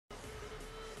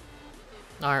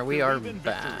Alright, we are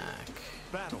back.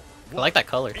 I like that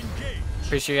color.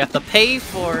 Pretty sure you have to pay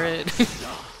for it.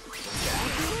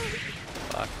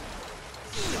 Fuck.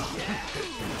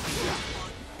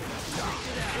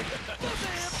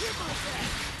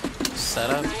 Set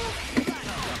up.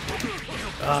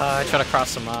 I try to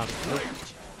cross him up. Nope.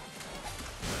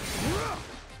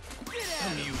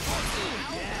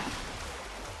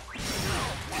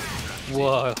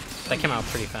 Whoa, that came out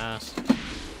pretty fast.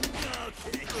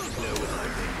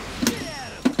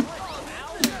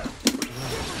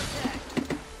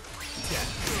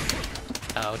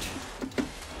 Ouch.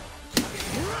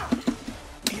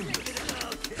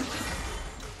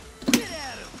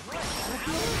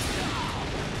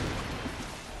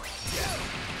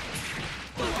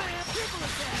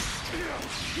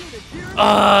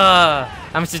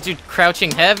 I'm supposed to do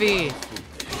crouching heavy.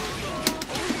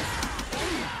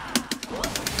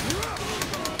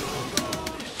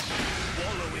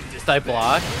 Did I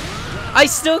block? I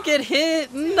still get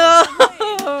hit! No!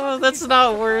 That's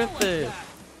not worth it.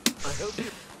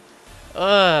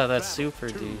 That's super,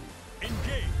 dude.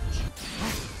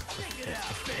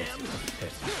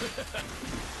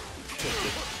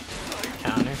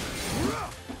 Counter.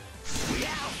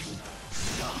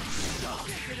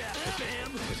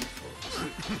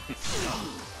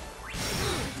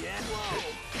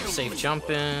 Safe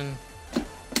jumping.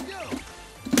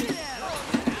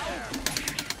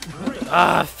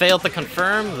 Failed to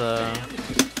confirm the.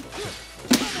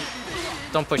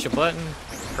 Don't push a button.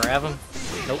 Grab him.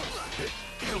 Nope.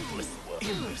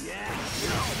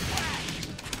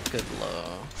 Good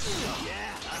low.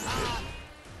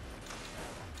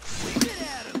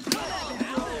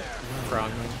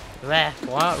 Wrong move.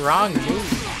 What? Wrong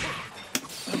move.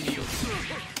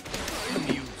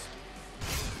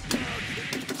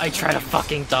 I try to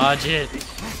fucking dodge it.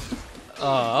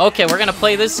 Oh, okay, we're gonna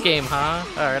play this game, huh?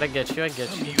 Alright, I get you, I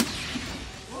get you.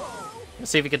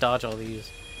 Let's see if we can dodge all these.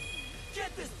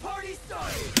 Get this party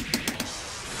started.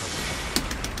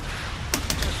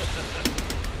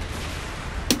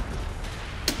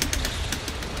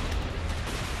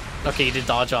 Okay, you did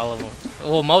dodge all of them.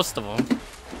 Well, most of them.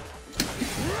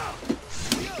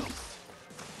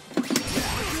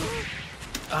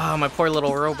 Oh, my poor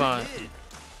little robot.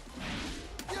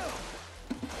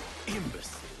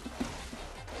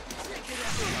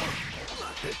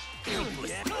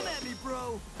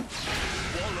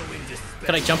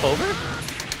 Could I jump over?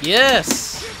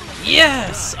 Yes!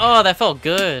 Yes! Oh, that felt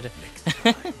good.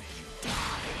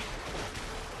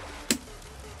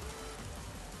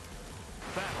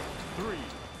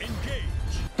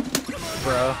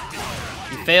 Bro.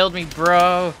 You failed me,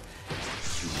 bro.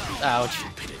 Ouch.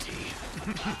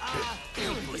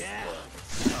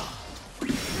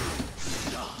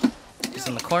 He's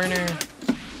in the corner.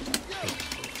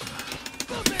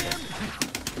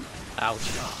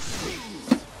 Ouch.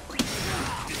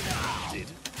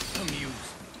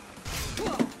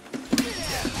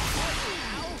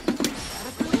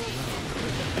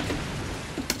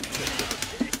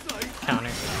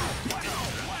 Counter.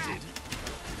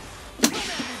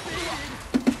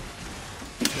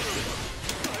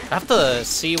 I have to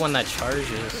see when that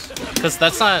charges, because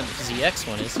that's not ZX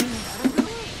one, is it?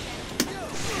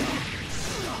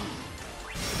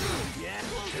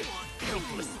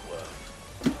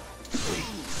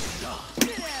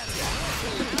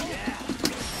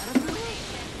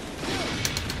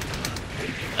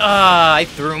 I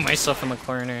threw myself in the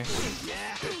corner.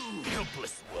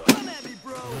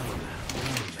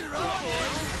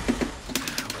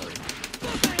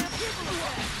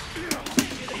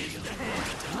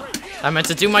 I meant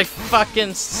to do my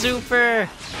fucking super.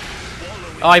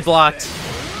 Oh, I blocked.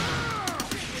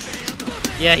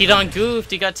 Yeah, he done goofed.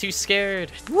 He got too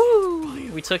scared. Woo!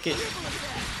 We took it.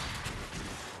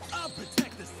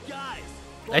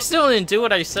 I still didn't do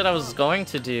what I said I was going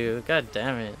to do. God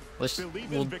damn it.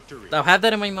 I'll have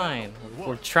that in my mind.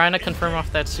 We're trying to confirm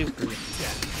off that super.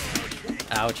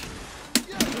 Ouch.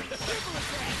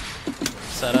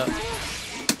 Set up.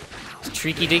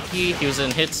 Tricky Dicky. He was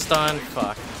in hit stun.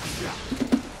 Fuck.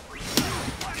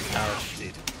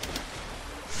 Ouch.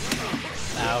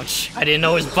 Ouch. I didn't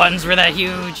know his buttons were that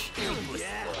huge.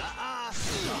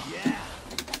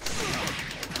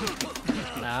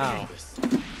 Ow.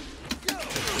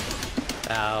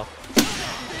 Ow.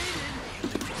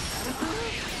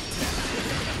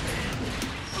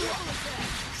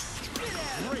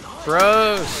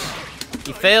 Bros!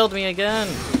 He failed me again.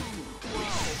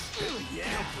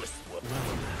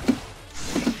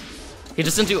 He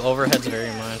doesn't do overheads very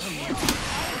much.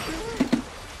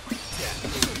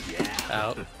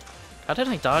 Out. How did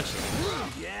I dodge that?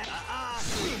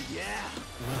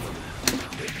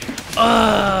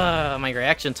 My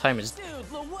reaction time is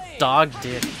Dude, Lowain dog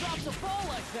dick. drops a ball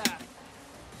like that.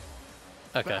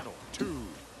 Okay.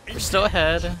 We're still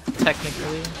ahead,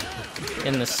 technically,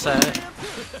 in the set.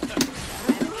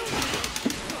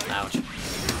 Ouch.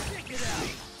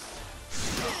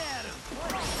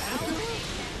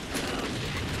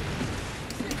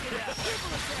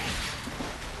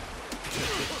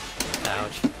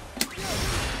 Ouch.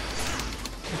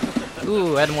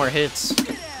 Ooh, add more hits.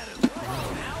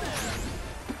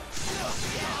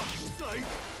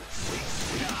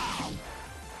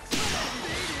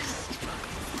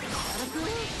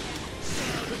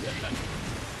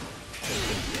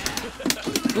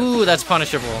 Ooh, that's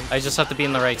punishable. I just have to be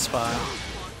in the right spot.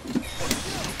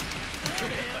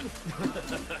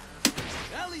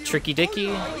 Tricky Dicky,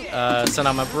 send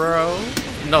out my bro.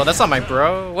 No, that's not my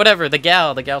bro. Whatever, the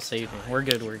gal saved me. We're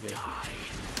good, we're good.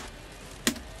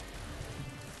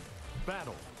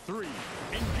 Battle 3,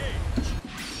 engage.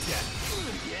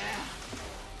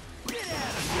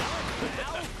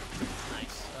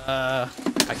 I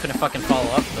couldn't fucking follow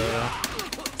up though.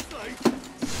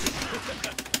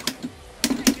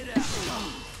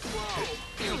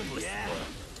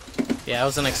 Yeah, I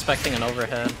wasn't expecting an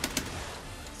overhead.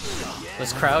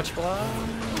 This crouch block?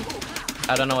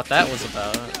 I don't know what that was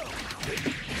about.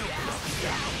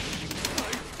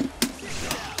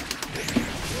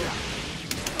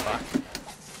 Fuck.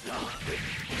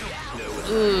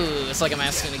 Ooh, it's like I'm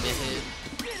asking to get hit.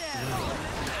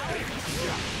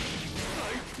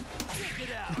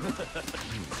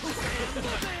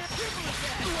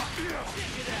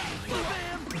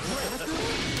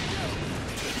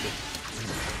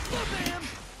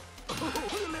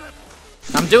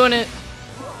 I'm doing it!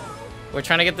 We're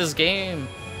trying to get this game.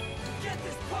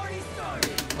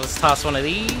 Let's toss one of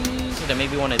these, and then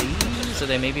maybe one of these, and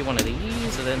then maybe one of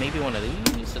these, and then maybe one of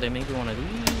these, and then maybe one of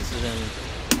these, and then...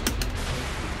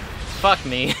 Fuck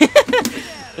me.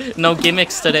 No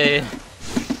gimmicks today.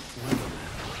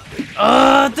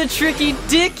 The Tricky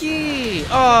Dicky!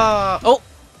 Oh!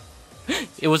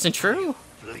 It wasn't true?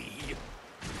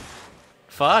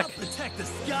 Fuck. Protect the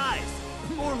skies.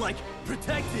 More like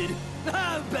protected.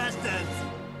 Bastards.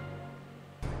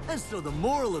 And so the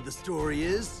moral of the story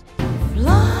is...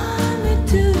 Fly me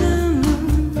to